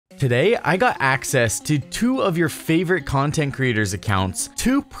Today, I got access to 2 of your favorite content creators' accounts,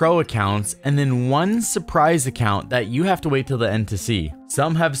 2 pro accounts, and then 1 surprise account that you have to wait till the end to see.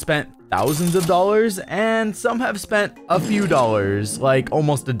 Some have spent thousands of dollars, and some have spent a few dollars, like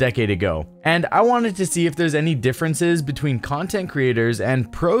almost a decade ago. And I wanted to see if there's any differences between content creators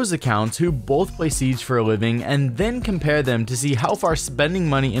and pros accounts who both play Siege for a living, and then compare them to see how far spending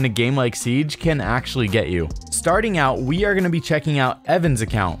money in a game like Siege can actually get you. Starting out, we are going to be checking out Evan's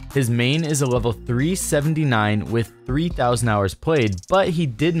account. His main is a level 379 with 3,000 hours played, but he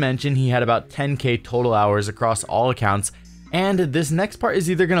did mention he had about 10k total hours across all accounts. And this next part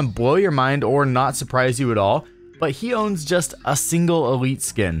is either going to blow your mind or not surprise you at all, but he owns just a single elite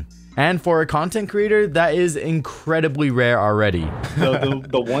skin. And for a content creator, that is incredibly rare already.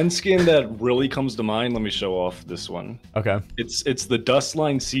 The one skin that really comes to mind, let me show off this one. Okay. It's the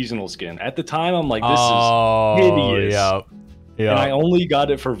Dustline seasonal skin. At the time, I'm like, this is hideous. Yep. And I only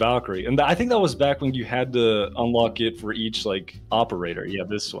got it for Valkyrie. And I think that was back when you had to unlock it for each like operator. Yeah,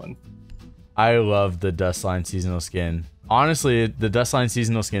 this one. I love the Dustline seasonal skin. Honestly, the Dustline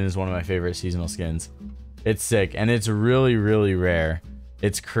seasonal skin is one of my favorite seasonal skins. It's sick, and it's really, really rare.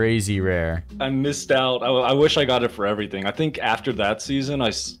 It's crazy rare. I missed out. I wish I got it for everything. I think after that season,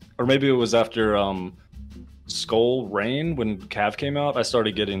 or maybe it was after Skull Rain, when Cav came out, I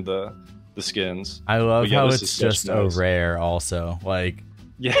started getting the skins. I love how it's just a rare also. Like,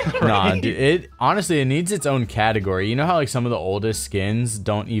 yeah, right? Nah, dude, honestly, it needs its own category. You know how like some of the oldest skins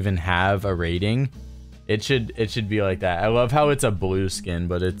don't even have a rating? It should be like that. I love how it's a blue skin,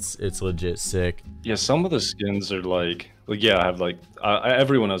 but it's legit sick. Yeah, some of the skins are like yeah, I have like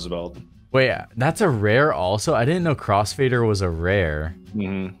everyone has about. Wait, that's a rare also? I didn't know Crossfader was a rare.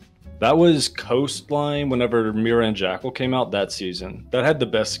 That was Coastline whenever Mira and Jackal came out that season. That had the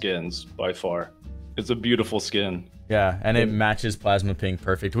best skins by far. It's a beautiful skin. Yeah, and it matches Plasma Pink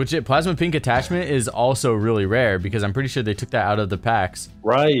perfect, which Plasma Pink attachment is also really rare because I'm pretty sure they took that out of the packs.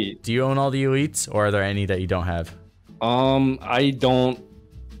 Right. Do you own all the elites, or are there any that you don't have? I don't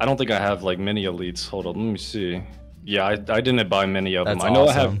think I have like many elites. Hold on, let me see. Yeah, I didn't buy many of them. That's I know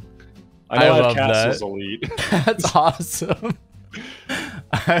awesome. I have Castle's elite. That's awesome.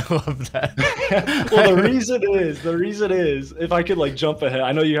 I love that. Well, the reason is, if I could like jump ahead,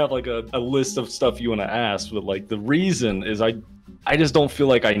 I know you have like a list of stuff you want to ask, but like the reason is I just don't feel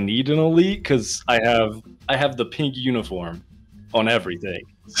like I need an elite because I have the pink uniform on everything.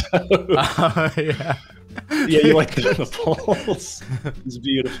 So, yeah. Yeah, you like the pulse. It's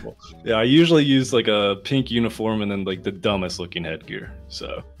beautiful. Yeah, I usually use like a pink uniform and then like the dumbest looking headgear.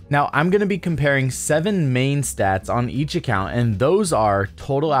 So now I'm going to be comparing 7 main stats on each account, and those are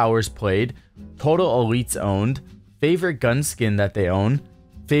total hours played, total elites owned, favorite gun skin that they own,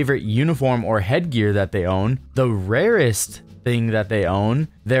 favorite uniform or headgear that they own, the rarest thing that they own,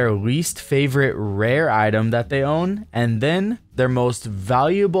 their least favorite rare item that they own, and then their most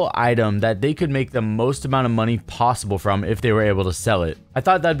valuable item that they could make the most amount of money possible from if they were able to sell it. I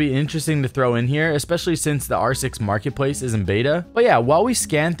thought that'd be interesting to throw in here, especially since the R6 marketplace is in beta. But yeah, while we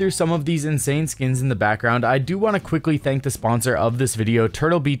scan through some of these insane skins in the background, I do want to quickly thank the sponsor of this video,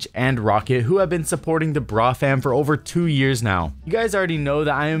 Turtle Beach and Roccat, who have been supporting the Brah fam for over 2 years now. You guys already know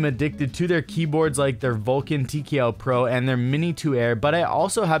that I am addicted to their keyboards like their Vulcan TKL Pro and their Mini 2 Air, but I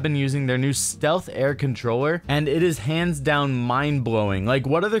also have been using their new Stealth Air controller, and it is hands down mind-blowing. Like,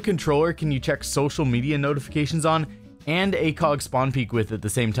 what other controller can you check social media notifications on and ACOG spawn peek with at the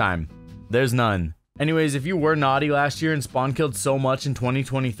same time? There's none. Anyways, if you were naughty last year and spawn killed so much in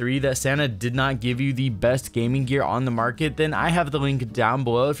 2023 that Santa did not give you the best gaming gear on the market, then I have the link down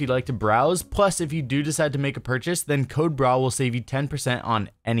below if you'd like to browse. Plus, if you do decide to make a purchase, then code Brah will save you 10%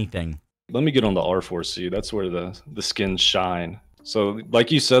 on anything. Let me get on the R4C. That's where the skins shine. So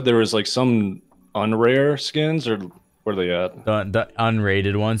like you said, there was like some unrare skins, or where are they at? The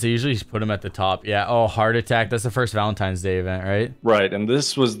unrated ones. They usually just put them at the top. Yeah. Oh, Heart Attack. That's the first Valentine's Day event, right? Right. And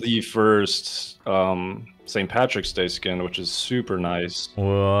this was the first St. Patrick's Day skin, which is super nice.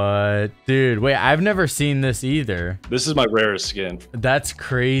 What? Dude, wait, I've never seen this either. This is my rarest skin. That's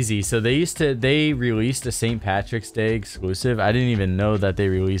crazy. So they released a St. Patrick's Day exclusive. I didn't even know that they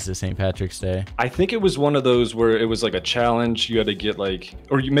released a St. Patrick's Day. I think it was one of those where it was like a challenge. You had to get like,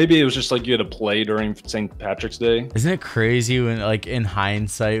 or maybe it was just like you had to play during St. Patrick's Day. Isn't it crazy when like in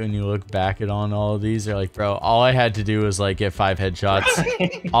hindsight, when you look back at on all of these, they're like, bro, all I had to do was like get 5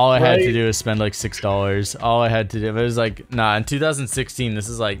 headshots. All I had to do is spend like $6 all I had to do. It was like, nah, in 2016, this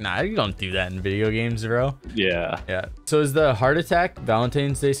is like, nah, you don't do that in video games, bro. Yeah. Yeah. So is the Heart Attack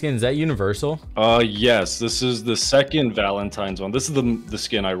Valentine's Day skin, is that universal? Yes, this is the second Valentine's one. This is the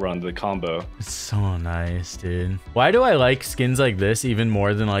skin I run, the combo. It's so nice, dude. Why do I like skins like this even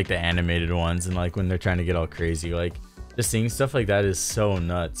more than like the animated ones and like when they're trying to get all crazy? Like just seeing stuff like that is so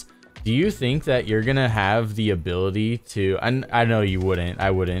nuts. Do you think that you're gonna have the ability to, I know you wouldn't,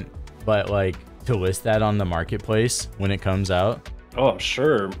 I wouldn't, but like to list that on the marketplace when it comes out? Oh, I'm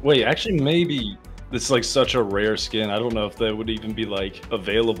sure. Wait, actually, maybe this is like such a rare skin. I don't know if that would even be like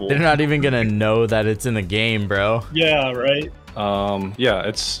available. They're not even gonna know that it's in the game, bro. Yeah, right. Yeah,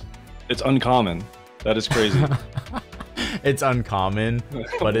 it's uncommon. That is crazy. It's uncommon,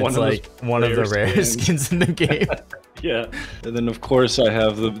 but it's like one of the rarest skins in the game. Yeah. And then of course I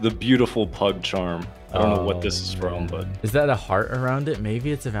have the beautiful pug charm. I don't know what this is from, but is that a heart around it?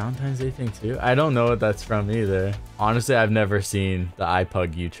 Maybe it's a Valentine's Day thing too. I don't know what that's from either. Honestly, I've never seen the I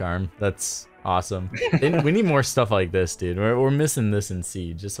Pug You charm. That's awesome. We need more stuff like this, dude. We're missing this in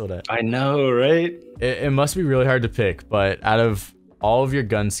Siege. Just what I know, right? It must be really hard to pick, but out of all of your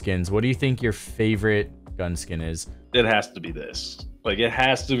gun skins, what do you think your favorite gun skin is? It has to be this. Like it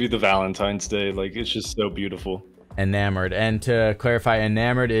has to be the Valentine's Day. Like it's just so beautiful. Enamored. And to clarify,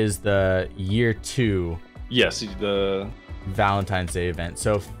 Enamored is the year 2. Yes, the Valentine's Day event.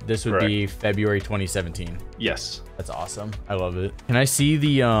 So this would be February 2017. Yes. That's awesome. I love it. Can I see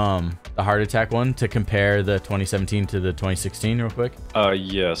the Heart Attack one to compare the 2017 to the 2016 real quick?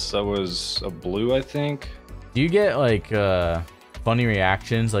 Yes, that was a blue, I think. Do you get like funny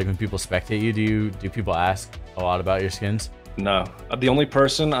reactions like when people spectate you? Do people ask a lot about your skins? No. The only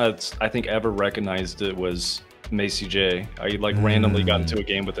person I think ever recognized it was Macy J. I like randomly got into a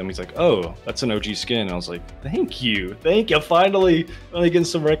game with him. He's like, "Oh, that's an OG skin." And I was like, "Thank you, finally getting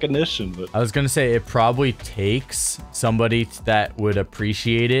some recognition." But I was gonna say it probably takes somebody that would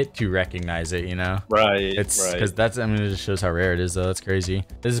appreciate it to recognize it. You know, right? It's because that's, I mean, it just shows how rare it is. Though that's crazy.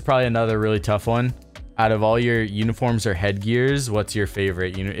 This is probably another really tough one. Out of all your uniforms or headgears, what's your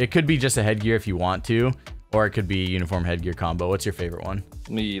favorite? It could be just a headgear if you want to, or it could be uniform headgear combo. What's your favorite one?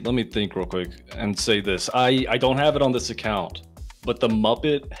 Let me think real quick and say this. I don't have it on this account, but the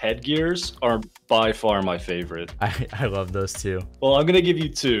Muppet headgears are by far my favorite. I love those too. Well, I'm gonna give you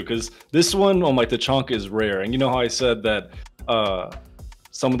two because this one on my Tachanka is rare, and you know how I said that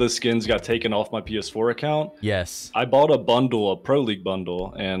some of the skins got taken off my PS4 account? Yes. I bought a bundle, a Pro League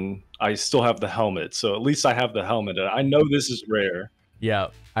bundle, and I still have the helmet. So at least I have the helmet. I know this is rare. Yeah,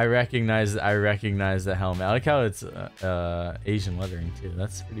 I recognize the helmet. I like how it's Asian lettering too.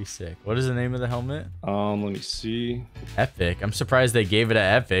 That's pretty sick. What is the name of the helmet? Let me see. Epic. I'm surprised they gave it an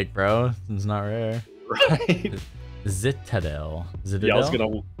epic, bro. It's not rare. Right. Zitadel. Yeah,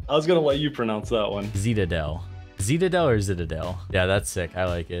 I was gonna let you pronounce that one. Zitadel. Zitadel or Zitadel? Yeah, that's sick. I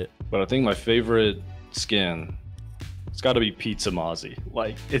like it. But I think my favorite skin, it's got to be Pizza Mozzie.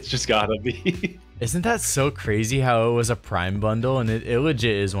 Like, it's just gotta be. Isn't that so crazy how it was a Prime bundle and it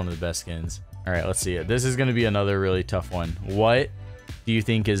legit is one of the best skins? All right, let's see it. This is going to be another really tough one. What do you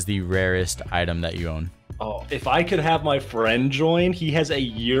think is the rarest item that you own? Oh, if I could have my friend join, he has a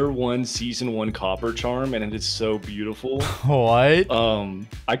year 1 season 1 copper charm and it is so beautiful. What?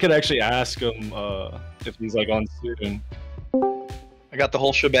 I could actually ask him if he's like on soon. I got the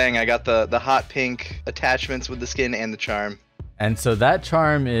whole shebang. I got the hot pink attachments with the skin and the charm. And so that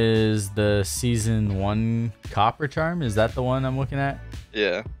charm is the season 1 copper charm. Is that the one I'm looking at?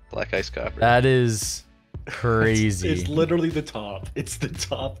 Yeah, black ice copper. That is crazy. It's literally the top. It's the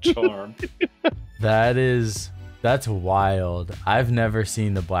top charm. That's wild. I've never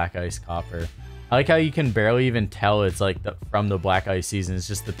seen the black ice copper. I like how you can barely even tell it's like from the black ice season. It's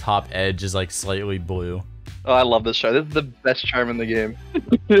just the top edge is like slightly blue. Oh, I love this charm. This is the best charm in the game.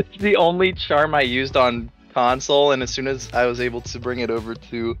 It's the only charm I used on console, and as soon as I was able to bring it over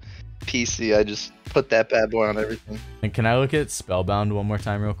to PC, I just put that bad boy on everything. And can I look at Spellbound one more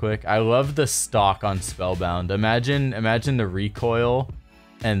time real quick? I love the stock on Spellbound. Imagine the recoil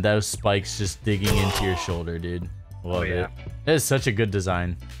and those spikes just digging into your shoulder, dude. Love it. It is such a good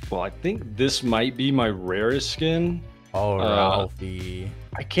design. Well, I think this might be my rarest skin. Oh, Ralphie.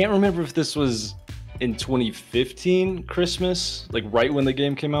 I can't remember if this was in 2015 Christmas, like right when the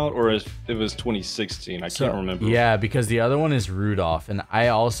game came out, or if it was 2016. I can't remember. Yeah, because the other one is Rudolph, and I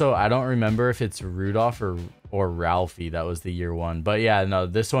don't remember if it's Rudolph or Ralphie that was the year 1. But yeah, no,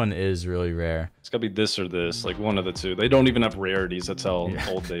 this one is really rare. It's gotta be this or this, like one of the two. They don't even have rarities. That's how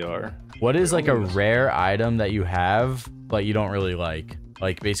old they are. What is like a rare item that you have but you don't really like?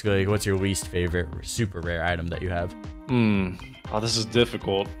 Like basically, like, what's your least favorite super rare item that you have? Oh, this is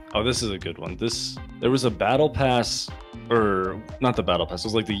difficult. Oh, this is a good one. There was a battle pass, or not the battle pass. It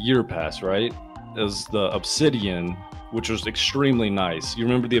was like the year pass, right? It was the Obsidian, which was extremely nice. You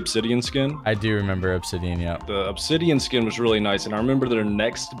remember the Obsidian skin? I do remember Obsidian, yeah. The Obsidian skin was really nice, and I remember their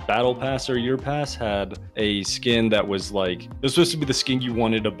next battle pass or year pass had a skin that was like, it was supposed to be the skin you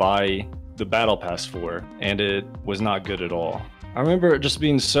wanted to buy the battle pass for, and it was not good at all. I remember just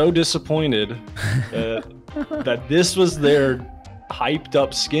being so disappointed that this was their hyped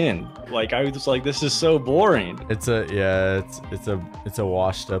up skin. Like, I was like, this is so boring. It's a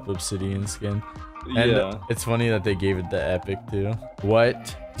washed up Obsidian skin. And yeah, it's funny that they gave it the epic too.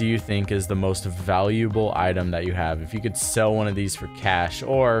 What do you think is the most valuable item that you have? If you could sell one of these for cash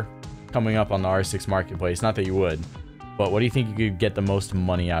or coming up on the R6 marketplace, not that you would, but what do you think you could get the most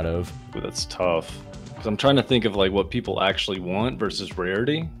money out of? but that's tough. Because I'm trying to think of like what people actually want versus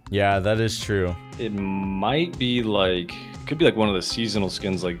rarity. Yeah, that is true. It might be like, could be like one of the seasonal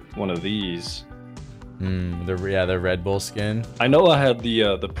skins, like one of these. The Red Bull skin. I know I had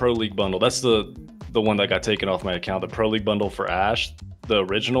the Pro League bundle. That's the one that got taken off my account. The Pro League bundle for Ash, the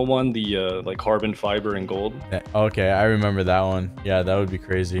original one, the like carbon fiber and gold. Okay, I remember that one. Yeah, that would be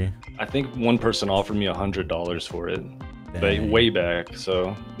crazy. I think one person offered me $100 for it, Dang. way back.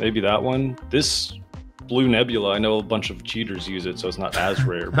 So maybe that one. This Blue Nebula, I know a bunch of cheaters use it, so it's not as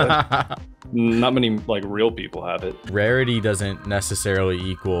rare, but not many like real people have it. Rarity doesn't necessarily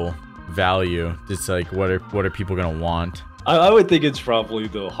equal value. It's like what are people gonna want? I would think it's probably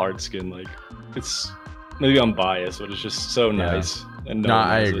the hard skin. Like, it's, maybe I'm biased, but it's just so nice. And No,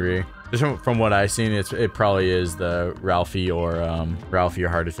 I agree. Just from what I've seen, it probably is the Ralphie or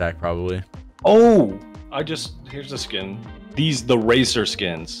Heart Attack probably. Oh, here's the skin. The racer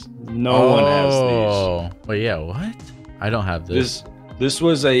skins. No one has these. Wait, yeah, what? I don't have this. This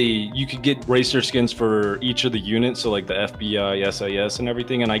was you could get racer skins for each of the units, so like the FBI, SAS, and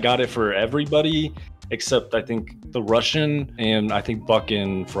everything, and I got it for everybody except I think the Russian and I think Buck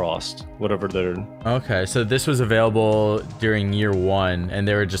and Frost, whatever they're. Okay, so this was available during year 1, and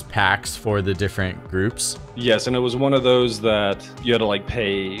they were just packs for the different groups. Yes, and it was one of those that you had to like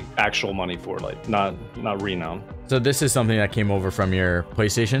pay actual money for, like not renown. So this is something that came over from your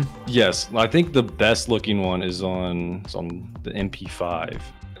PlayStation? Yes, I think the best looking one is on the MP5.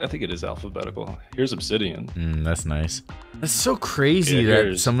 I think it is alphabetical. Here's Obsidian. That's nice. That's so crazy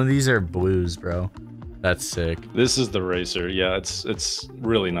that some of these are blues, bro. That's sick. This is the racer. Yeah, it's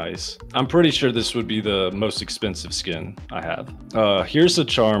really nice. I'm pretty sure this would be the most expensive skin I have. Here's a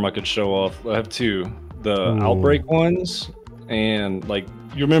charm I could show off. I have two. The Outbreak ones, and like,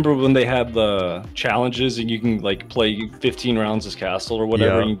 you remember when they had the challenges and you can like play 15 rounds as Castle or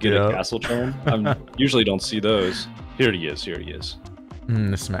whatever, and you get a Castle charm? I usually don't see those. Here he is. Smash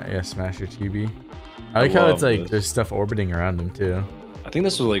your TB. I like how it's like there's stuff orbiting around him too. I think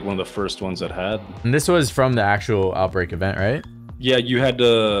this was like one of the first ones that had. And this was from the actual Outbreak event, right? Yeah, you had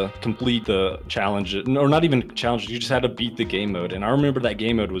to complete the challenge, or not even challenges, you just had to beat the game mode. And I remember that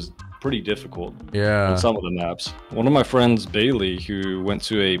game mode was pretty difficult on some of the maps. One of my friends, Bailey, who went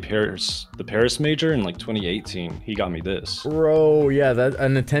to the Paris major in like 2018, he got me this. Bro, yeah, that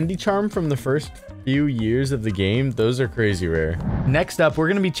an attendee charm from the first few years of the game, those are crazy rare. Next up, we're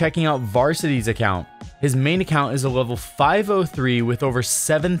going to be checking out Varsity's account. His main account is a level 503 with over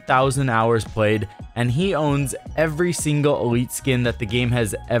 7,000 hours played, and he owns every single elite skin that the game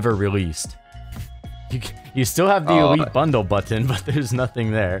has ever released. You still have the elite bundle button, but there's nothing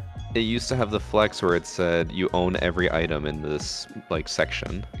there. It used to have the flex where it said you own every item in this like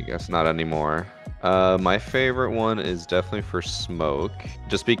section. I guess not anymore. My favorite one is definitely for Smoke,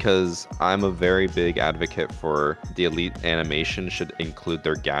 just because I'm a very big advocate for the elite animation should include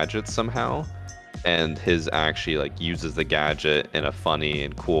their gadgets somehow. And his actually like uses the gadget in a funny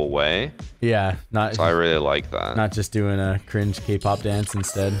and cool way. Yeah, so I really like that. Not just doing a cringe K-pop dance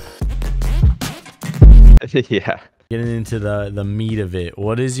instead. Yeah. Getting into the meat of it,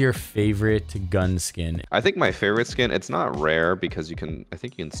 what is your favorite gun skin? I think my favorite skin, it's not rare because I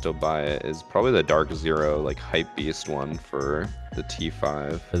think you can still buy it, is probably the Dark Zero like Hype Beast one for the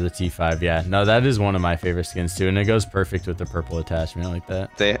T5. For the T5, yeah. No, that is one of my favorite skins too, and it goes perfect with the purple attachment like that.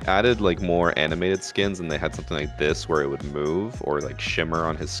 They added like more animated skins, and they had something like this where it would move or like shimmer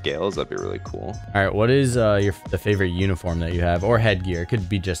on his scales. That'd be really cool. All right, what is the favorite uniform that you have, or headgear? It could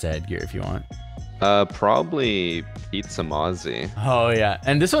be just a headgear if you want. Probably Pizza Mozzie. Oh yeah,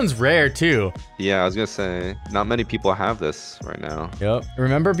 and this one's rare too. Yeah, I was gonna say, not many people have this right now. Yep.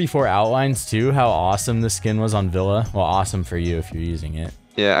 Remember before Outlines too, how awesome the skin was on Villa? Well, awesome for you if you're using it.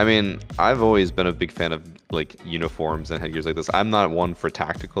 Yeah, I mean, I've always been a big fan of like uniforms and headgears like this. I'm not one for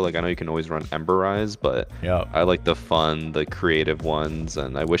tactical. Like I know you can always run Emberize, but Yeah, I like the fun, the creative ones,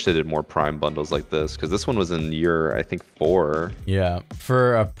 and I wish they did more Prime bundles like this because this one was in year I think 4. yeah.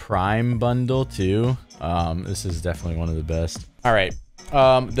 For a Prime bundle too, this is definitely one of the best. All right.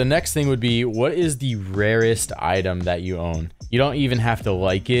 The next thing would be, what is the rarest item that you own? You don't even have to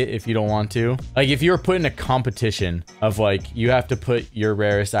like it if you don't want to. Like if you were put in a competition of like, you have to put your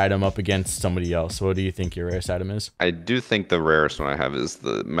rarest item up against somebody else. What do you think your rarest item is? I do think the rarest one I have is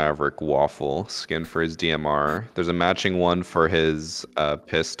the Maverick Waffle skin for his DMR. There's a matching one for his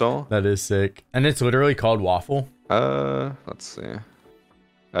pistol. That is sick. And it's literally called Waffle. Let's see.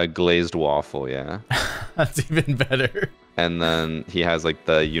 A glazed waffle, yeah. That's even better. And then he has like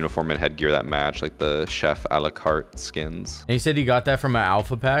the uniform and headgear that match, like the chef a la carte skins. And you said you got that from an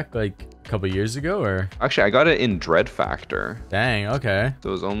alpha pack like a couple years ago, or? Actually, I got it in Dread Factor. Dang, okay. So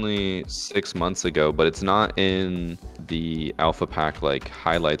it was only 6 months ago, but it's not in the alpha pack like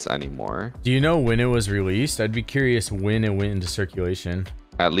highlights anymore. Do you know when it was released? I'd be curious when it went into circulation.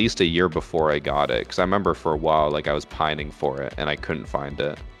 At least a year before I got it, because I remember for a while like I was pining for it and I couldn't find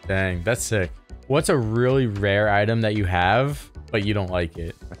it. Dang, that's sick. What's a really rare item that you have but you don't like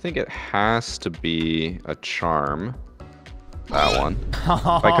it? I think it has to be a charm. That one.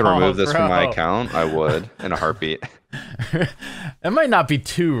 If I could remove this from my account, I would in a heartbeat. It might not be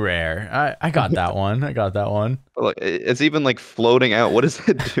too rare. I got that one. I got that one. Look, it's even like floating out. What is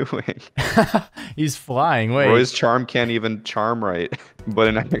it doing? He's flying. Wait. Roy's charm can't even charm right. But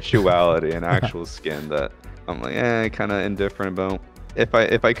in actuality, an actual skin that I'm like, kind of indifferent about.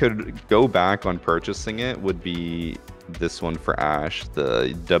 If I could go back on purchasing it, would be this one for Ash,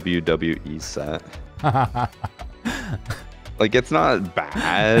 the WWE set. Like, it's not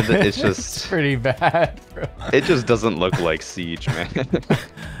bad. It's just it's pretty bad, bro. It just doesn't look like Siege, man.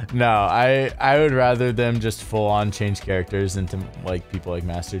 No, I would rather them just full on change characters into like people like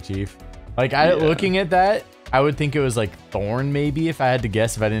Master Chief. Like looking at that, I would think it was like Thorn maybe if I had to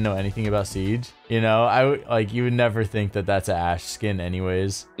guess, if I didn't know anything about Siege. You know, I would like, you would never think that that's an Ash skin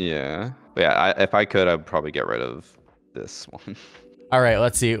anyways. Yeah. But yeah, if I could, I'd probably get rid of this one. All right,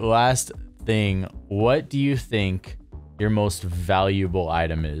 let's see. Last thing. What do you think your most valuable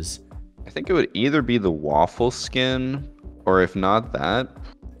item is? I think it would either be the waffle skin, or if not that,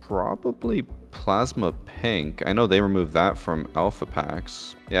 probably Plasma Pink. I know they removed that from alpha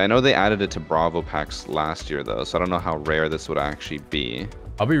packs. Yeah, I know they added it to Bravo packs last year though, so I don't know how rare this would actually be.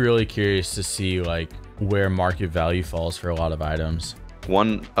 I'll be really curious to see like where market value falls for a lot of items.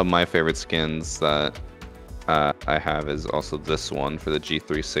 One of my favorite skins that I have is also this one for the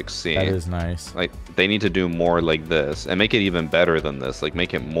G36C. That is nice. Like, they need to do more like this and make it even better than this. Like,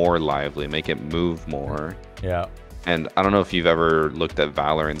 make it more lively, make it move more. Yeah. And I don't know if you've ever looked at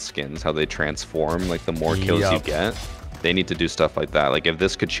Valorant skins, how they transform, like the more kills you get. They need to do stuff like that. Like, if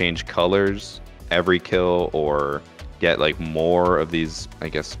this could change colors every kill, or get like more of these, I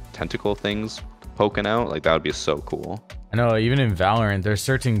guess, tentacle things poking out, like that would be so cool. I know, even in Valorant, there's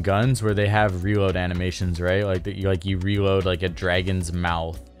certain guns where they have reload animations, right? Like you reload like a dragon's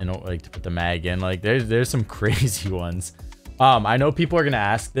mouth and like to put the mag in. Like there's some crazy ones. I know people are gonna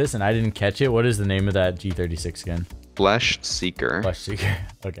ask this, and I didn't catch it. What is the name of that G36 skin? Flesh Seeker. Flesh Seeker.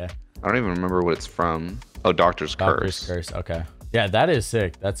 Okay. I don't even remember what it's from. Oh, Doctor's Curse. Doctor's Curse. Okay. Yeah, that is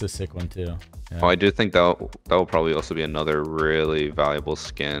sick. That's a sick one too. Yeah. Oh, I do think that will probably also be another really valuable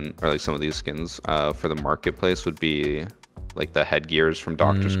skin, or like some of these skins for the marketplace would be like the headgears from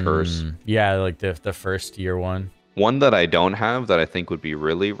Doctor's Curse. Yeah, like the first year one. One that I don't have that I think would be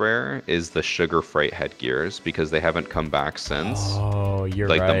really rare is the Sugar Freight headgears, because they haven't come back since. Oh, you're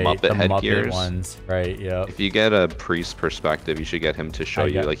like right. The Muppet headgears. Muppet ones, right? Yeah. If you get a priest perspective, you should get him to show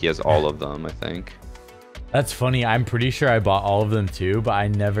you. Like, he has all of them, I think. That's funny. I'm pretty sure I bought all of them too, but I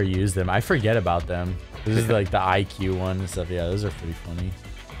never used them. I forget about them. This is like the IQ one and stuff. Yeah, those are pretty funny.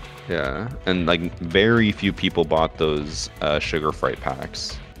 Yeah, and like very few people bought those Sugar Freight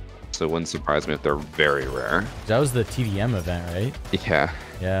packs, so it wouldn't surprise me if they're very rare. That was the TDM event, right? Yeah.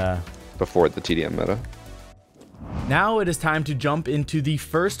 Yeah. Before the TDM meta. Now it is time to jump into the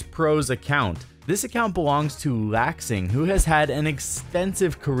first pros account. This account belongs to Laxing, who has had an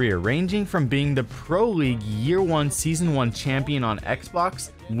extensive career, ranging from being the Pro League Year 1 Season 1 champion on Xbox,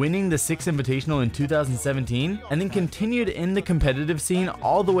 winning the 6 Invitational in 2017, and then continued in the competitive scene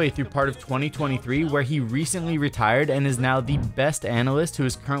all the way through part of 2023, where he recently retired and is now the best analyst who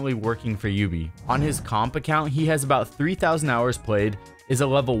is currently working for Ubi. On his comp account, he has about 3,000 hours played, is a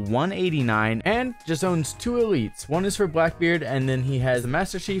level 189, and just owns 2 elites. One is for Blackbeard, and then he has the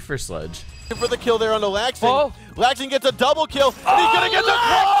Master Chief for Sludge. For the kill there on the Laxing. Laxing gets a double kill, and he's gonna get the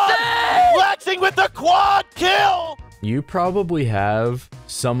quad! Laxing with the quad You probably have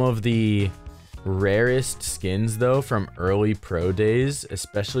some of the rarest skins though from early pro days,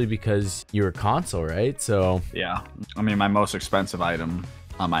 especially because you were console, right? So Yeah, I mean, my most expensive item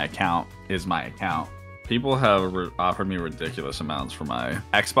on my account is my account. People have offered me ridiculous amounts for my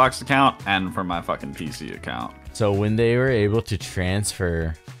Xbox account and for my fucking PC account. so when they were able to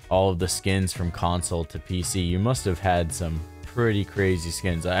transfer all of the skins from console to PC, you must have had some pretty crazy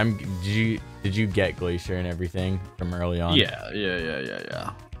skins. Did you get Glacier and everything from early on?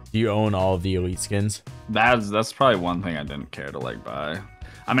 Yeah. Do you own all of the elite skins? That's probably one thing I didn't care to like buy.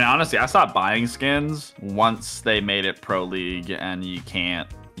 I mean, honestly, I stopped buying skins once they made it Pro League and you can't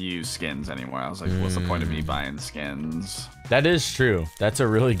use skins anymore. I was like, what's the point of me buying skins? That is true. That's a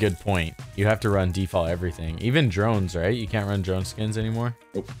really good point. You have to run default everything, even drones, right? You can't run drone skins anymore.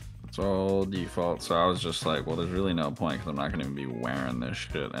 Nope. It's all default. So I was just like, well, there's really no point because I'm not gonna even be wearing this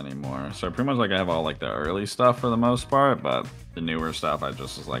shit anymore. So pretty much like I have all like the early stuff for the most part, but the newer stuff I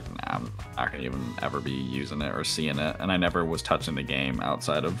just was like, nah, I'm not gonna even ever be using it or seeing it. And I never was touching the game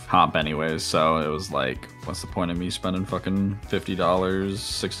outside of Homp anyways. So it was like, what's the point of me spending fucking $50,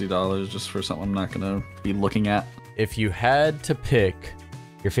 $60 just for something I'm not gonna be looking at? If you had to pick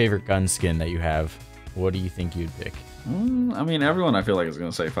your favorite gun skin that you have, what do you think you'd pick? I mean, everyone I feel like is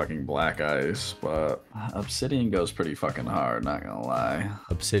gonna say fucking Black Ice, but Obsidian goes pretty fucking hard, not gonna lie.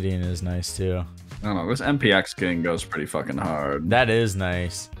 Obsidian is nice too. I don't know, this MPX skin goes pretty fucking hard. That is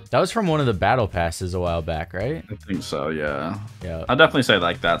nice. That was from one of the battle passes a while back, right? I think so, yeah. Yeah. I'd definitely say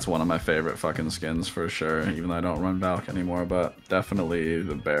like that's one of my favorite fucking skins for sure, even though I don't run Valk anymore, but definitely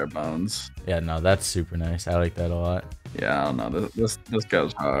the Bare Bones. Yeah, no, that's super nice. I like that a lot. Yeah, I don't know, this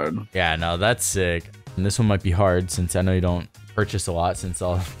goes hard. Yeah, no, that's sick. And this one might be hard since I know you don't purchase a lot since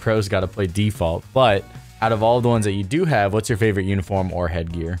all pros got to play default. But out of all the ones that you do have, what's your favorite uniform or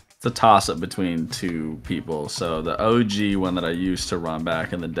headgear? It's a toss-up between two people. So the OG one that I used to run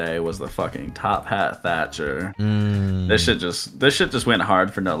back in the day was the fucking Top Hat Thatcher. This shit just went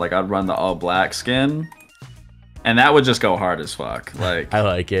hard for no. Like I'd run the all black skin, and that would just go hard as fuck. Like I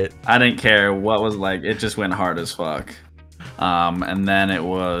like it. I didn't care what was like. It just went hard as fuck. And then it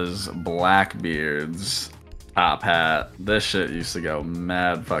was Blackbeard's Top Hat. This shit used to go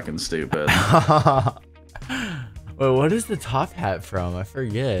mad fucking stupid. Wait, what is the top hat from? I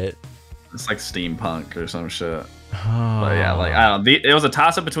forget. It's like steampunk or some shit. But yeah, like I don't. It was a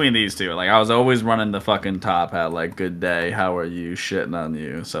toss up between these two. Like I was always running the fucking Top Hat. Like good day, how are you? Shitting on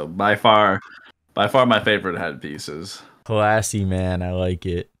you. So by far my favorite headpieces. Classy, man. I like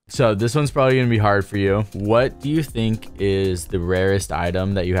it. So this one's probably gonna be hard for you. What do you think is the rarest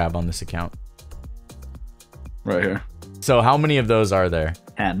item that you have on this account? Right here. So how many of those are there?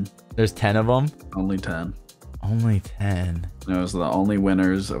 10. There's 10 of them? Only 10. Only 10. Those are the only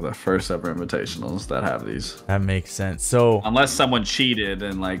winners of the first ever invitationals that have these. That makes sense. So unless someone cheated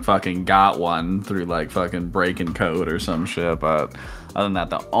and like fucking got one through like fucking breaking code or some shit, but other than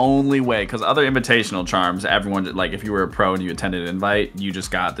that, the only way, because other invitational charms, everyone, like if you were a pro and you attended an invite, you just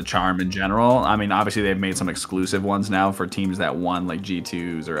got the charm in general. I mean, obviously they've made some exclusive ones now for teams that won like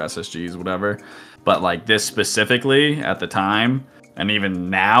G2s or SSGs, whatever. But like this specifically at the time, and even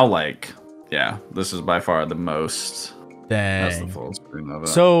now, like, yeah, this is by far the most. dang. That's the full screen of it.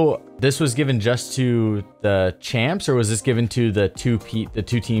 So this was given just to the champs, or was this given to the two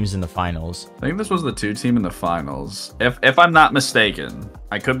teams in the finals? I think this was the 2 team in the finals. If I'm not mistaken,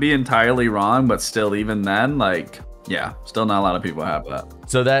 I could be entirely wrong, but still, even then, like, yeah, still not a lot of people have that.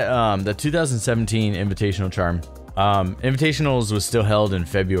 So that the 2017 invitational charm, invitationals was still held in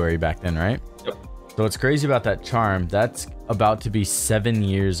February back then, right? Yep. So what's crazy about that charm, that's about to be 7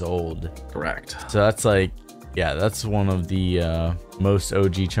 years old. Correct. So that's like, yeah, that's one of the most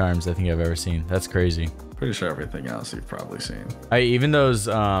OG charms I think I've ever seen. That's crazy. Pretty sure everything else you've probably seen. Even those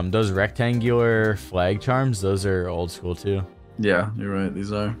rectangular flag charms, those are old school too. Yeah, you're right.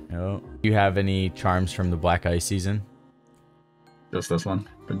 These are. Do you have any charms from the Black Ice season? Just this one,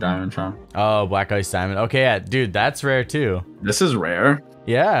 the diamond charm. Oh, Black Ice Diamond. Okay, yeah, dude, that's rare too. This is rare.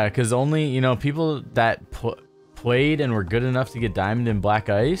 Yeah, because only, you know, people that played and were good enough to get diamond in Black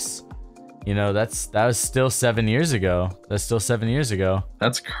Ice, you know, that was still 7 years ago. That's still 7 years ago.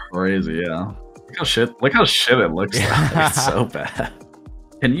 That's crazy, yeah. Look how shit it looks like. It's so bad.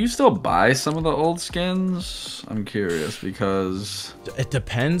 Can you still buy some of the old skins? I'm curious because It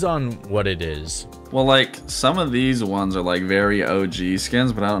depends on what it is. well, like some of these ones are like very OG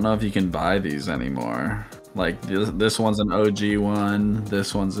skins, but I don't know if you can buy these anymore. Like this one's an OG one.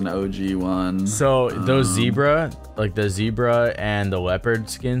 This one's an OG one. So those zebra, like the zebra and the leopard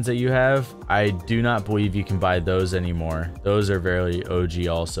skins that you have, I do not believe you can buy those anymore. Those are very OG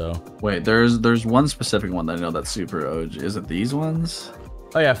also. Wait, there's one specific one that I know that's super OG. Is it these ones?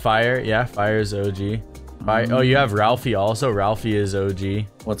 Oh yeah, fire. Yeah, fire is OG. Oh, you have Ralphie also. Ralphie is OG.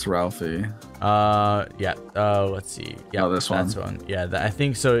 What's Ralphie? Yeah. Let's see. Yeah, this one. That's one. Yeah, I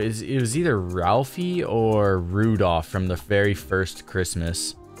think so. It was either Ralphie or Rudolph from the very first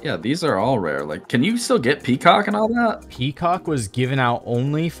Christmas. Yeah, these are all rare. Like, can you still get Peacock and all that? Peacock was given out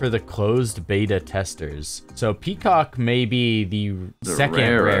only for the closed beta testers. So Peacock may be the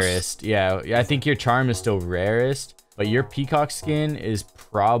second rarest. Yeah, I think your charm is still rarest, but your Peacock skin is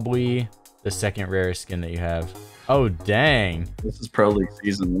probably the second rarest skin that you have. Oh dang! This is probably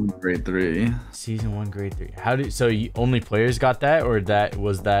season 1, grade 3. Season 1, grade 3. So only players got that, or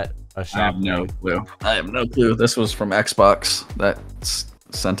was that a shop? I have no clue. I have no clue. This was from Xbox that's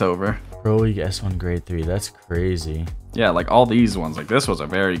sent over. Pro League S1 grade 3. That's crazy. Yeah, like all these ones. Like this was a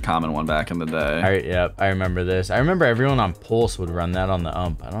very common one back in the day. Yep, I remember this. I remember everyone on Pulse would run that on the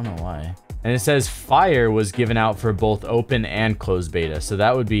ump. I don't know why. And it says fire was given out for both open and closed beta. So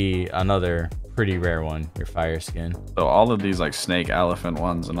that would be another pretty rare one, your fire skin. So all of these like snake elephant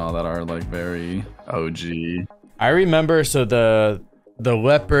ones and all that are like very OG. I remember, so the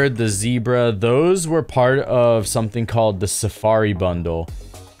leopard, the zebra, those were part of something called the Safari Bundle.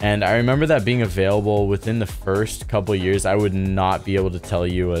 And I remember that being available within the first couple of years. I would not be able to tell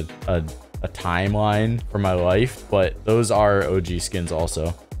you a timeline for my life, but those are OG skins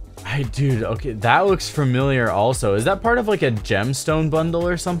also. Dude, okay, that looks familiar also. Is that part of like a gemstone bundle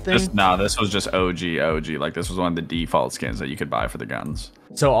or something? This was just OG. Like this was one of the default skins that you could buy for the guns.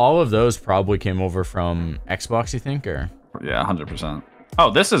 So all of those probably came over from Xbox, you think, or? Yeah, 100%. Oh,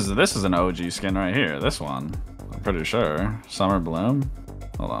 this is an OG skin right here. This one, I'm pretty sure. Summer Bloom.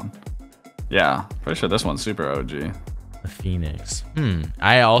 Hold on. Yeah, pretty sure this one's super OG. The Phoenix.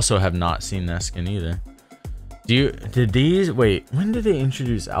 I also have not seen that skin either. Wait, when did they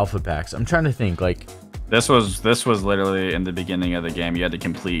introduce alpha packs? I'm trying to think. Like, this was literally in the beginning of the game. You had to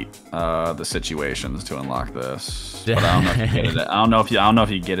complete the situations to unlock this. But I don't know if you get it. I don't know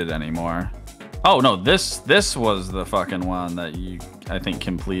if you get it anymore. Oh no, this was the fucking one that you, I think,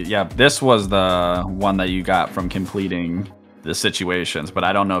 complete. Yeah, this was the one that you got from completing the situations, but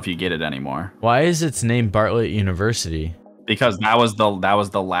I don't know if you get it anymore. Why is its name Bartlett University? Because that was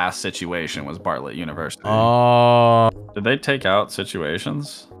the last situation, was Bartlett University. Oh. Did they take out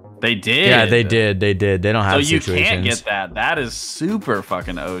situations? They did. Yeah, they did. They don't have situations. So you can't get that. That is super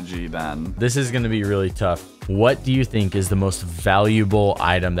fucking OG then. This is going to be really tough. What do you think is the most valuable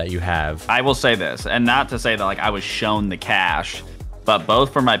item that you have? I will say this, and not to say that like I was shown the cash, but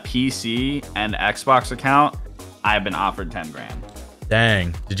both for my PC and Xbox account, I've been offered 10 grand.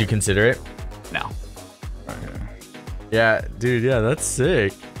 Dang. Did you consider it? No. Yeah, dude, yeah, that's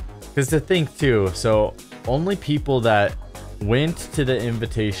sick. Because to think too, so only people that went to the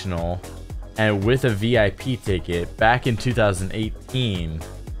Invitational and with a VIP ticket back in 2018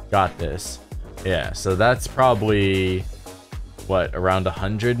 got this. Yeah, so that's probably, what, around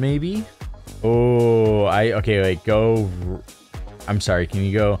 100 maybe? Oh, okay, wait, I'm sorry, can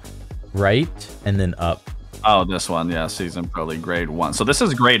you go right and then up? Oh, this one, yeah, Season Pro League grade 1. So this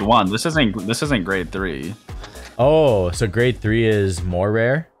is grade 1. This isn't grade 3. Oh, so grade 3 is more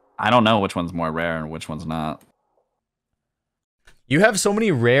rare? I don't know which one's more rare and which one's not. You have so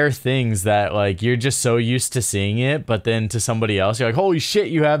many rare things that like you're just so used to seeing it, but then to somebody else, you're like, holy shit,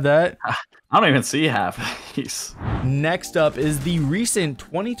 you have that. I don't even see half of these. Next up is the recent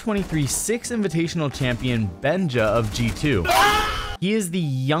 2023 Six Invitational champion, Benja of G2. He is the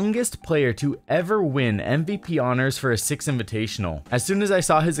youngest player to ever win MVP honors for a Six Invitational. As soon as I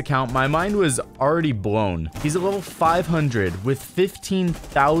saw his account, my mind was already blown. He's at level 500 with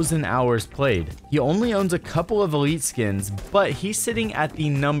 15,000 hours played. He only owns a couple of elite skins, but he's sitting at the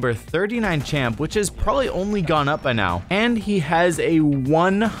number 39 champ, which has probably only gone up by now. And he has a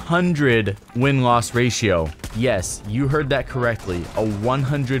 100 win-loss ratio. Yes, you heard that correctly, a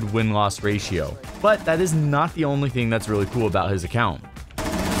 100 win-loss ratio. But that is not the only thing that's really cool about his account.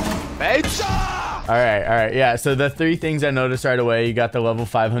 All right, yeah, so the three things I noticed right away: you got the level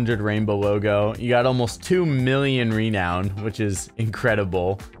 500 rainbow logo, you got almost 2 million renown, which is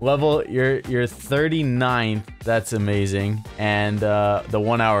incredible. You're 39th, that's amazing, and the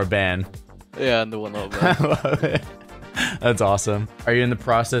 1 hour ban. Yeah, and the 1 hour ban. That's awesome. Are you in the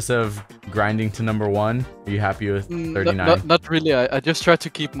process of grinding to number 1? Are you happy with 39? Not really. I just try to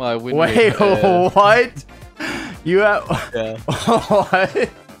keep my win rate. Wait, what? You have... Yeah. What?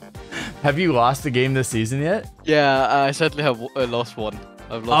 Have you lost a game this season yet? Yeah, I sadly have lost one.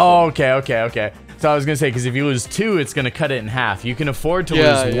 I've lost Oh, one. okay. So I was gonna say, because if you lose 2, it's gonna cut it in half. You can afford to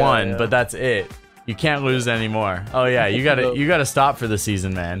lose 1, but that's it. You can't lose anymore. Oh yeah, you gotta stop for the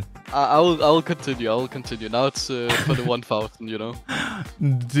season, man. I will continue. I will continue. Now it's for the 1,000, you know.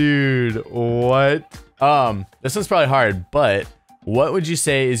 Dude, what? This one's probably hard, but what would you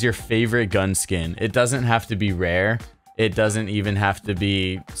say is your favorite gun skin? It doesn't have to be rare. It doesn't even have to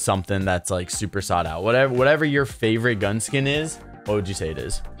be something that's like super sought out. Whatever your favorite gun skin is, what would you say it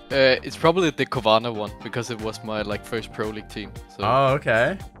is? It's probably the Kovana one because it was my like first pro league team. So Oh,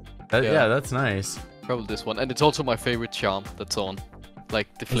 okay. Yeah, that's nice. probably this one, and it's also my favorite charm that's on,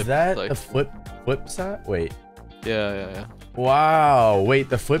 like the flip. Is that like, the flip side? Wait. Yeah. Wow. Wait,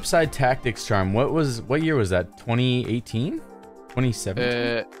 the flip side tactics charm. What year was that? 2018?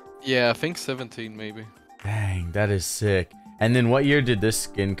 2017? Yeah, I think 17 maybe. Dang, that is sick. And then what year did this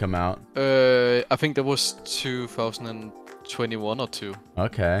skin come out? I think that was 2021 or 2.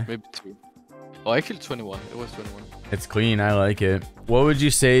 Okay. Maybe 2. Oh, actually 21. It was 21. It's clean. I like it. What would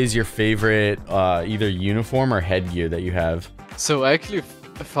you say is your favorite either uniform or headgear that you have? So I actually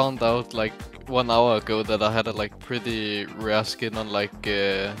found out like 1 hour ago that I had a like pretty rare skin on like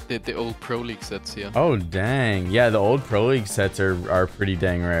the old Pro League sets here. Oh, dang. Yeah, the old Pro League sets are pretty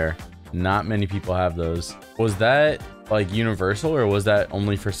dang rare. Not many people have those. Was that like universal or was that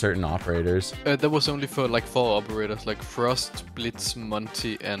only for certain operators? That was only for like 4 operators, like Frost, Blitz,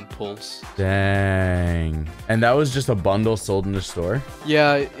 Monty, and Pulse. Dang. And that was just a bundle sold in the store?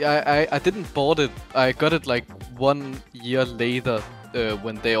 Yeah, I didn't bought it. I got it like 1 year later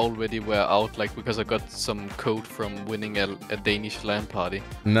when they already were out, like because I got some code from winning a Danish LAN party.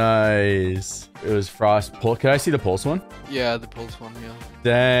 Nice. It was Frost. Can I see the Pulse one? Yeah, the Pulse one, yeah.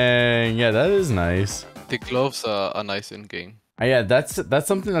 Dang. Yeah, that is nice. The gloves are nice in game. Yeah, that's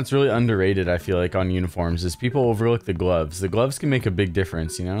something that's really underrated, I feel like, on uniforms, is people overlook the gloves. The gloves can make a big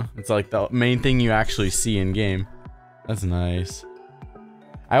difference, you know? It's like the main thing you actually see in game. That's nice.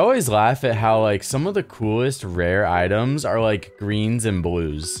 I always laugh at how like some of the coolest rare items are like greens and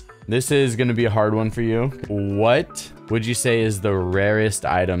blues. This is going to be a hard one for you. What would you say is the rarest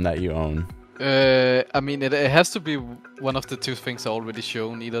item that you own? I mean, it has to be one of the 2 things I already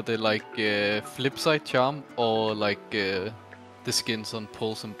shown. Either the like flip side charm or like the skins on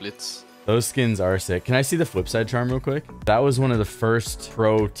Pulse and Blitz. Those skins are sick. Can I see the flip side charm real quick? That was one of the first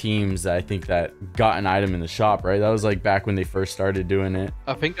pro teams that I think that got an item in the shop, right? That was like back when they first started doing it.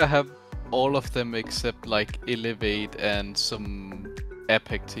 I think I have all of them except like Elevate and some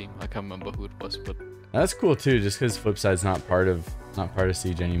Epic team. I can't remember who it was, but that's cool too, just because Flipside's not part of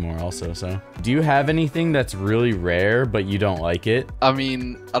Siege anymore also. So do you have anything that's really rare but you don't like it? I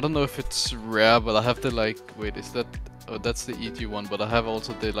mean, I don't know if it's rare, but I have the like, wait, is that, oh, that's the EG one, but I have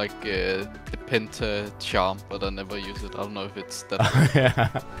also the like the Penta charm, but I never use it. I don't know if it's that. Yeah.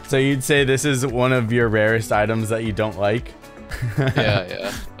 So you'd say this is one of your rarest items that you don't like?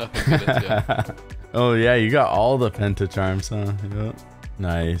 Yeah, I think it is, yeah. Oh yeah, you got all the Penta charms, huh? Yep.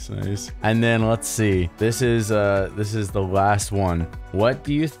 Nice. And then let's see. This is the last one. What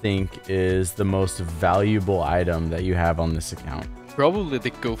do you think is the most valuable item that you have on this account? Probably the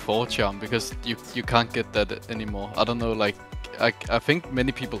Go 4 charm, because you can't get that anymore. I don't know, like I think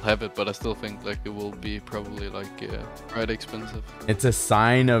many people have it, but I still think like it will be probably like quite expensive. It's a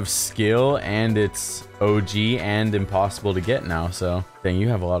sign of skill and it's OG and impossible to get now. So dang, you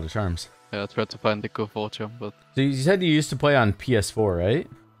have a lot of charms. Yeah, I tried to find the Go 4 charm, but so you said you used to play on PS4, right?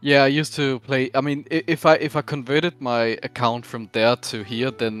 yeah, I used to play. I mean, if I converted my account from there to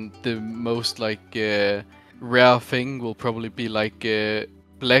here, then the most like rare thing will probably be like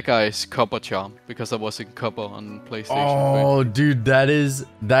Black Eyes Copper charm, because I was in Copper on PlayStation. Oh, dude,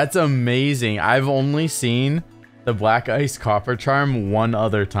 that's amazing. I've only seen the Black Ice Copper charm one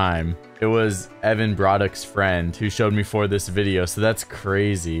other time. It was Evan Broddock's friend who showed me for this video, so that's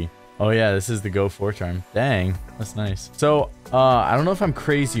crazy. Oh yeah, this is the Go 4 charm. Dang, that's nice. So, I don't know if I'm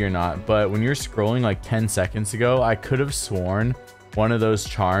crazy or not, but when you're scrolling like 10 seconds ago, I could have sworn one of those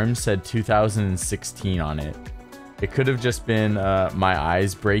charms said 2016 on it. It could have just been my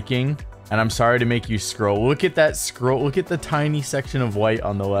eyes breaking. And I'm sorry to make you scroll. Look at that scroll. Look at the tiny section of white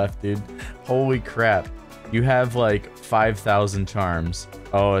on the left, dude. Holy crap. You have like 5,000 charms.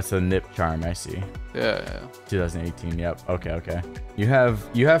 Oh, it's a nip charm. I see. Yeah. 2018. Yep. Okay. You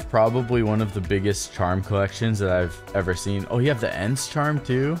have probably one of the biggest charm collections that I've ever seen. Oh, you have the Ents charm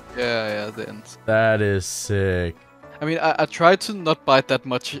too? Yeah, the Ents. That is sick. I mean, I try to not buy that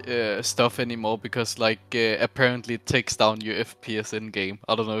much stuff anymore, because like apparently it takes down your FPS in game.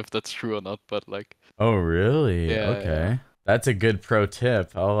 I don't know if that's true or not, but like. Oh really? Yeah. Okay. That's a good pro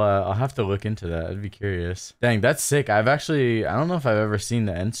tip. I'll have to look into that. I'd be curious. Dang, that's sick. I don't know if I've ever seen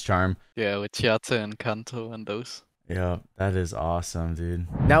the Ents charm. Yeah, with Chiata and Kanto and those. Yeah, that is awesome, dude.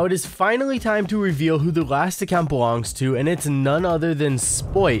 Now it is finally time to reveal who the last account belongs to, and it's none other than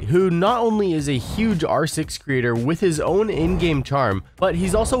Spoit, who not only is a huge R6 creator with his own in-game charm, but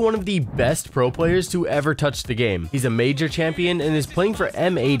he's also one of the best pro players to ever touch the game. He's a major champion and is playing for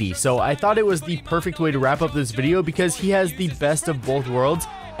M80, so I thought it was the perfect way to wrap up this video because he has the best of both worlds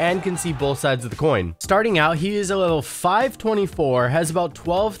and can see both sides of the coin. Starting out, he is a level 524, has about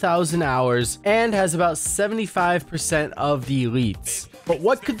 12,000 hours, and has about 75% of the elites. But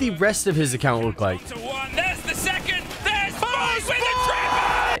what could the rest of his account look like? There's the second. There's Spoit with a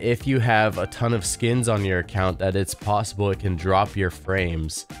triple. If you have a ton of skins on your account, that it's possible it can drop your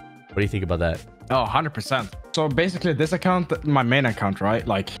frames. What do you think about that? Oh, 100%. So basically this account, my main account, right?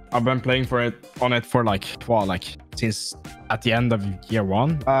 Like I've been playing on it for like since at the end of year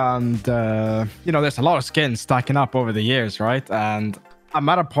 1. And you know, there's a lot of skins stacking up over the years, right? And I'm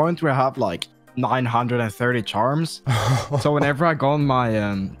at a point where I have like 930 charms. So whenever I go on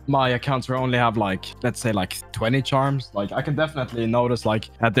my accounts where I only have like, let's say like 20 charms, like I can definitely notice like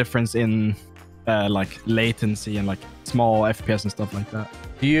a difference in like latency and like small FPS and stuff like that.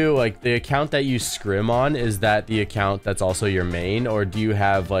 Do you like the account that you scrim on? Is that the account that's also your main, or do you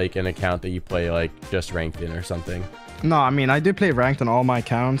have like an account that you play like just ranked in or something? No, I mean I do play ranked on all my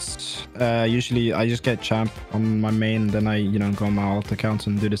accounts. Usually I just get champ on my main, then I go on my alt accounts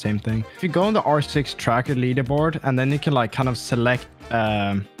and do the same thing. If you go on the R6 tracker leaderboard, and then you can like kind of select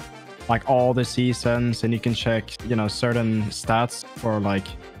like all the seasons, and you can check certain stats for like,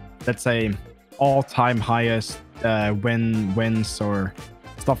 let's say, all-time highest wins or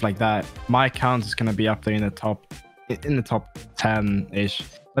stuff like that. My account is gonna be up there in the top 10-ish.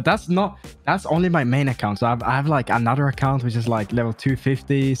 But that's only my main account. So I have like another account which is like level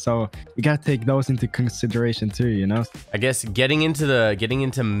 250. So you gotta take those into consideration too, I guess getting into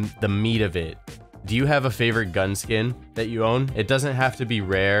the meat of it. Do you have a favorite gun skin that you own? It doesn't have to be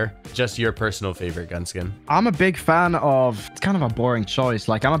rare, just your personal favorite gun skin. I'm a big fan of, it's kind of a boring choice.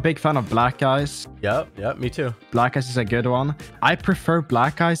 Like I'm a big fan of Black Eyes. Yep, me too. Black Eyes is a good one. I prefer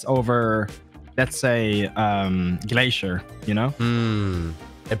Black Eyes over, let's say, Glacier,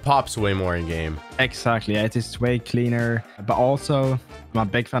 It pops way more in game. Exactly, it is way cleaner. But also, I'm a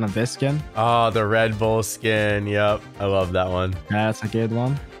big fan of this skin. Oh, the Red Bull skin. Yep, I love that one. That's a good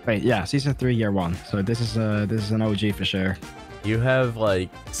one. Wait, yeah, season 3, year 1. So this is an OG for sure. You have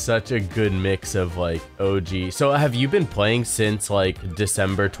like such a good mix of like OG. So have you been playing since like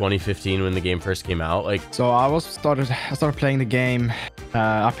December 2015 when the game first came out? Like, so I started playing the game.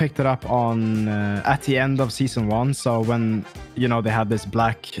 I picked it up on at the end of season 1. So when they had this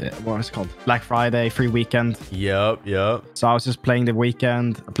Black Friday free weekend. Yep. So I was just playing the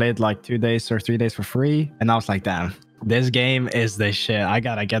weekend. I played like 2 days or 3 days for free, and I was like, damn, this game is the shit. I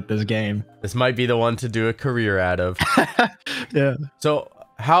gotta get this game. This might be the one to do a career out of. Yeah. So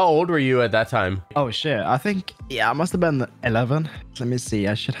how old were you at that time? Oh shit, I think, yeah, I must have been 11. Let me see,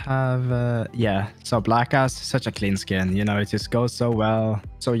 I should have, yeah. So Black Eyes, such a clean skin, it just goes so well.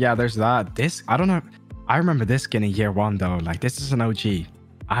 So yeah, there's that. This, I don't know, I remember this skin in year 1 though. Like this is an OG.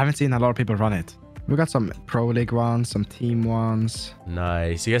 I haven't seen a lot of people run it. We got some Pro League ones, some team ones.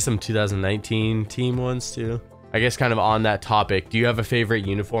 Nice. You got some 2019 team ones too. I guess kind of on that topic, do you have a favorite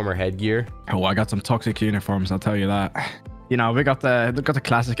uniform or headgear? Oh, I got some toxic uniforms, I'll tell you that. We got the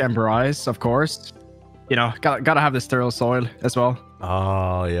classic Ember Eyes, of course. Gotta have the sterile soil as well.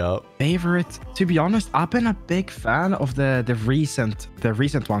 Oh, yep. Favorite, to be honest, I've been a big fan of the recent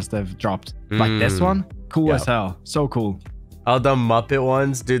ones they've dropped. Like this one, cool as hell, so cool. Oh, the Muppet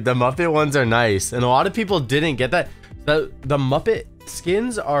ones, dude. The Muppet ones are nice, and a lot of people didn't get that. The Muppet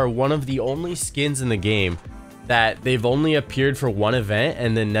skins are one of the only skins in the game that they've only appeared for one event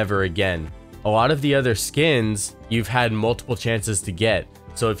and then never again. A lot of the other skins you've had multiple chances to get.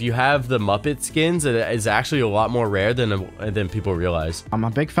 So if you have the Muppet skins, it is actually a lot more rare than people realize. I'm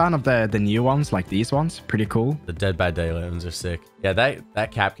a big fan of the new ones, like these ones. Pretty cool. The Dead by Daylight ones are sick. Yeah,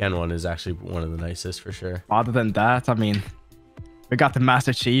 that Capcan one is actually one of the nicest for sure. Other than that, I mean, we got the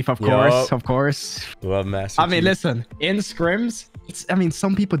Master Chief, of course. Love Master Chief. I mean, listen, in scrims,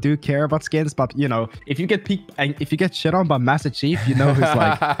 some people do care about skins, but if you get shit on by Master Chief, who's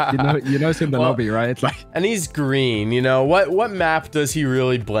like, who's in the lobby, right? It's like, and he's green. What map does he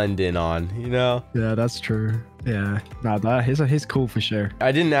really blend in on? Yeah, that's true. Yeah, no, he's cool for sure.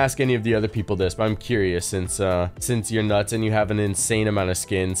 I didn't ask any of the other people this, but I'm curious since you're nuts and you have an insane amount of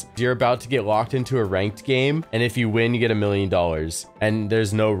skins. You're about to get locked into a ranked game, and if you win, you get $1 million, and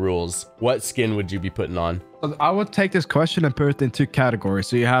there's no rules. What skin would you be putting on? I would take this question and put it in 2 categories.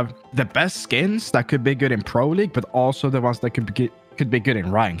 So you have the best skins that could be good in Pro League, but also the ones that could be good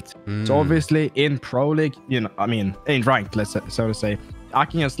in ranked. So obviously in Pro League, you know, I mean, in ranked, let's so to say, I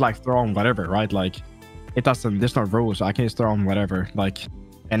can just like throw on whatever, right? Like there's no rules. I can just throw on whatever, like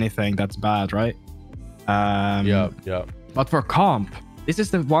anything that's bad, right? Yep. But for comp, this is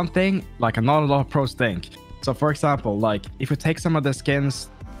the one thing like not a lot of pros think. So for example, like if you take some of the skins,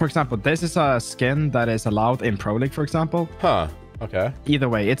 for example, this is a skin that is allowed in Pro League, for example. Huh. Okay. Either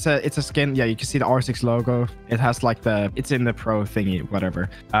way, it's a skin. Yeah, you can see the R6 logo. It has like it's in the pro thingy, whatever.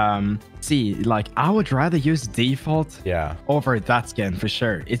 See, like I would rather use default over that skin for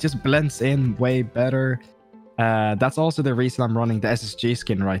sure. It just blends in way better. That's also the reason I'm running the SSG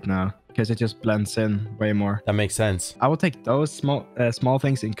skin right now, because it just blends in way more. That makes sense. I would take those small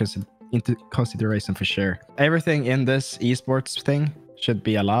things into consideration for sure. Everything in this esports thing should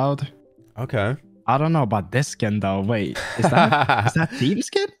be allowed. Okay. I don't know about this skin though. Wait, is that team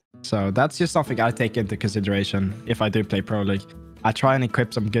skin? So that's just something I take into consideration if I do play Pro League. I try and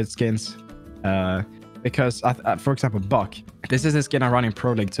equip some good skins, because for example, Buck. This is the skin I run in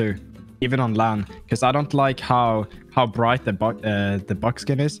Pro League too, even on LAN, because I don't like how bright the Buck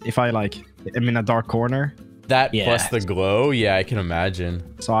skin is. If I'm in a dark corner. That plus the glow, yeah, I can imagine.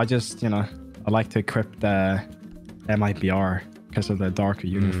 So I just, I like to equip the MIBR because of the darker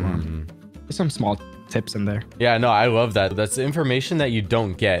uniform. Some small tips in there. Yeah, no, I love that. That's information that you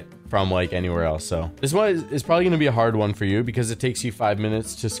don't get from like anywhere else. So this one is probably going to be a hard one for you because it takes you 5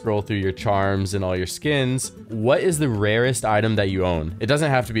 minutes to scroll through your charms and all your skins. What is the rarest item that you own? It doesn't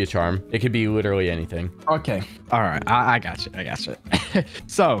have to be a charm. It could be literally anything. Okay. All right. I got you.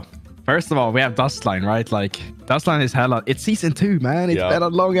 So first of all, we have Dustline, right? Like Dustline is hella. It's season 2, man. It's been a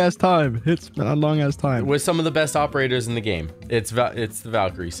long ass time. With some of the best operators in the game. It's the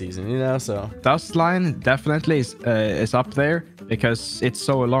Valkyrie season, So Dustline definitely is up there because it's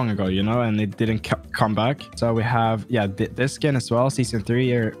so long ago, and it didn't come back. So we have this skin as well, season 3,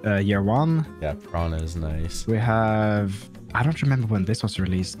 year 1. Yeah, Piranha is nice. We have. I don't remember when this was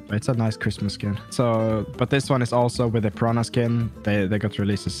released, but it's a nice Christmas skin. So, but this one is also with the Piranha skin. They got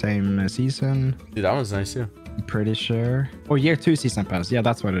released the same season. Dude, that one's nice too. I'm pretty sure. Oh, year 2 season pass. Yeah,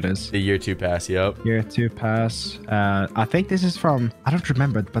 that's what it is. The year 2 pass, yep. Year 2 pass. I think this is from, I don't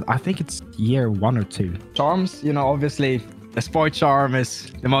remember, but I think it's year 1 or 2. Charms, obviously the Sport Charm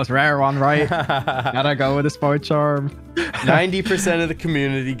is the most rare one, right? Gotta go with the Sport Charm. 90% of the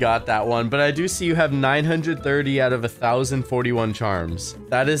community got that one, but I do see you have 930 out of 1,041 charms.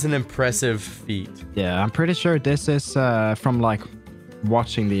 That is an impressive feat. Yeah, I'm pretty sure this is from like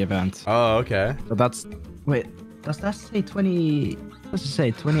watching the event. Oh, okay. So that's, wait, does that say 20? Let's just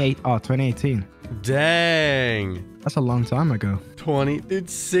say 2018. Dang. That's a long time ago.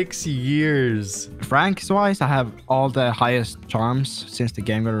 6 years. Ranks wise, I have all the highest charms since the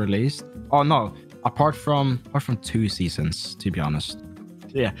game got released. Oh no, apart from 2 seasons, to be honest.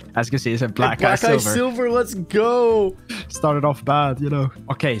 Yeah, as you can see, it's a Black Eye Silver. Let's go. Started off bad,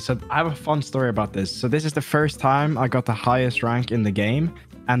 Okay, so I have a fun story about this. So this is the first time I got the highest rank in the game.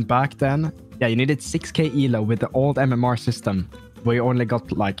 And back then, you needed 6k elo with the old MMR system, where you only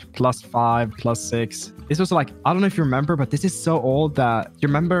got like +5, +6. This was like, I don't know if you remember, but this is so old that you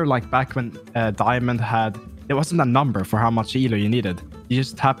remember like back when Diamond had, there wasn't a number for how much elo you needed. You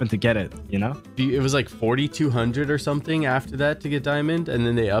just happened to get it, It was like 4,200 or something after that to get Diamond, and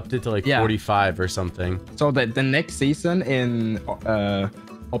then they upped it to like 45 or something. So the next season in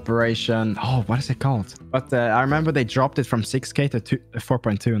Operation, what is it called? But I remember they dropped it from 6k to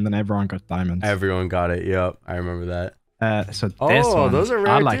 4.2, and then everyone got Diamonds. Everyone got it. Yep, I remember that. So this one, those are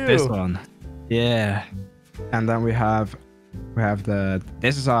rare I like too. this one. Yeah. And then we have I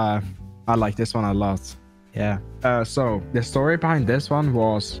like this one a lot. Yeah. So the story behind this one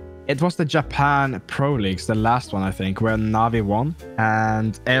was, it was the Japan Pro Leagues, the last one I think, where Navi won,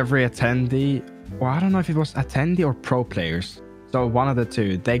 and every attendee, or I don't know if it was attendee or pro players, so one of the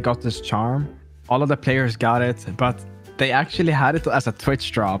two, they got this charm. All of the players got it, but they actually had it as a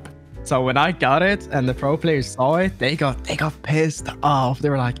Twitch drop. So when I got it and the pro players saw it, they got pissed off.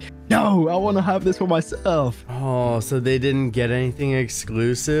 They were like, no, I want to have this for myself. Oh, so they didn't get anything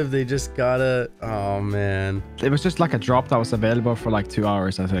exclusive. They just got it. Oh, man. It was just like a drop that was available for like 2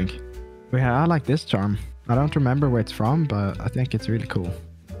 hours, I think. But yeah, I like this charm. I don't remember where it's from, but I think it's really cool.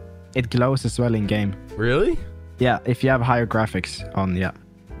 It glows as well in game. Really? Yeah, if you have higher graphics on, yeah.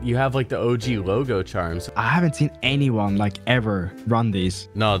 you have like the OG logo charms. I haven't seen anyone like ever run these.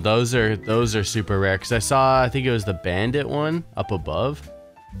 No, those are super rare. Cause I think it was the bandit one up above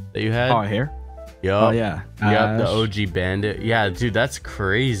that you had. Oh, here? Yup. Oh, yeah. Yep, the OG bandit. Yeah, dude, that's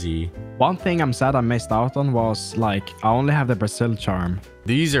crazy. One thing I'm sad I missed out on was like, I only have the Brazil charm.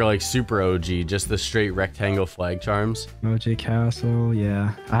 These are like super OG, just the straight rectangle flag charms. OG castle,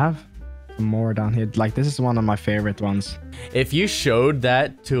 yeah. I have more down here. Like, this is one of my favorite ones. If you showed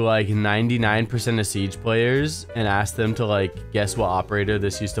that to like 99% of Siege players and asked them to like guess what operator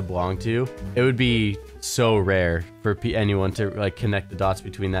this used to belong to, it would be so rare for anyone to like connect the dots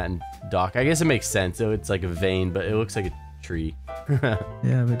between that and Doc. I guess it makes sense. So it's like a vein, but it looks like a tree.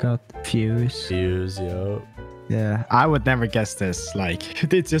 Yeah, we got Fuse. Fuse, yo. Yeah, I would never guess this.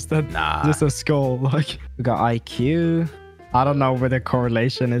 Like, it's just a skull. Like, we got IQ. I don't know where the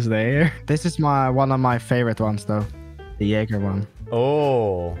correlation is there. This is one of my favorite ones though. The Jaeger one.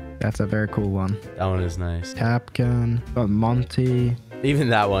 Oh, that's a very cool one. That one is nice. Capcan. Got Monty. Even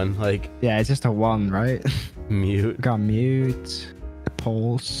that one, like. Yeah, it's just a one, right? Mute. Got Mute.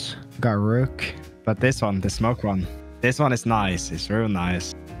 Pulse. Got Rook. But this one, the smoke one. This one is nice. It's real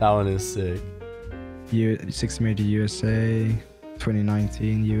nice. That one is sick. 6 Major USA.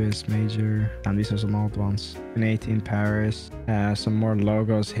 2019 US Major. And these are some old ones. 2018 Paris. Some more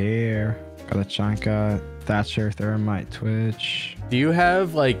logos here. Got a Chanka. Thatcher, Thermite, Twitch. Do you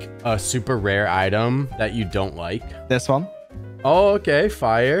have like a super rare item that you don't like? This one. Oh, okay.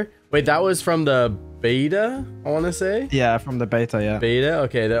 Fire. Wait, that was from the beta, I want to say? Yeah, from the beta, yeah. Beta?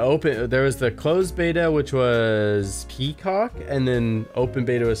 Okay, there was the closed beta, which was Peacock, and then open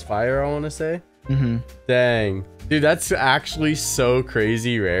beta was Fire, I want to say. Mm-hmm. Dang. Dude, that's actually so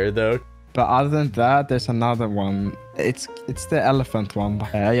crazy rare, though. But other than that, there's another one. It's the elephant one.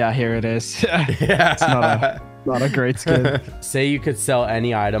 Yeah, here it is. Yeah. It's not a great skin. Say you could sell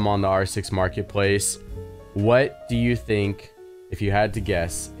any item on the R6 marketplace. What do you think, if you had to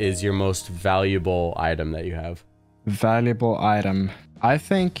guess, is your most valuable item that you have? Valuable item. I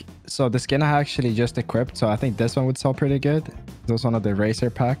think, so the skin I actually just equipped, so I think this one would sell pretty good. It was one of the racer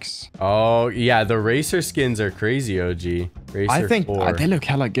packs. Oh, yeah, the racer skins are crazy, OG. Racer I think 4. They look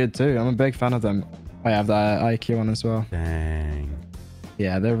hella good too. I'm a big fan of them. I have the IQ one as well. Dang.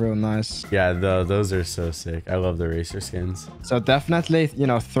 Yeah, they're real nice. Yeah, those are so sick. I love the racer skins. So definitely,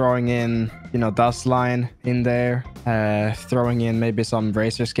 throwing in, Dust Line in there, throwing in maybe some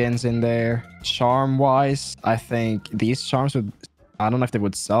racer skins in there. Charm wise, I think these charms would, I don't know if they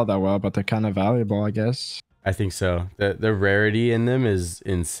would sell that well, but they're kind of valuable, I guess. I think so. The rarity in them is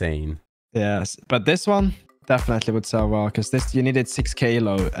insane. Yes, but this one definitely would sell well because you needed 6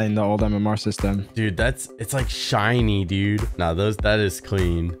 kilo in the old MMR system. Dude, it's like shiny, dude. Nah, that is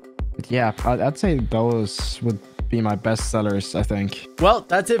clean. Yeah, I'd say those would be my best sellers, I think. Well,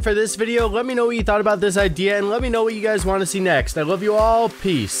 that's it for this video. Let me know what you thought about this idea and let me know what you guys want to see next. I love you all.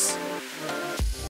 Peace.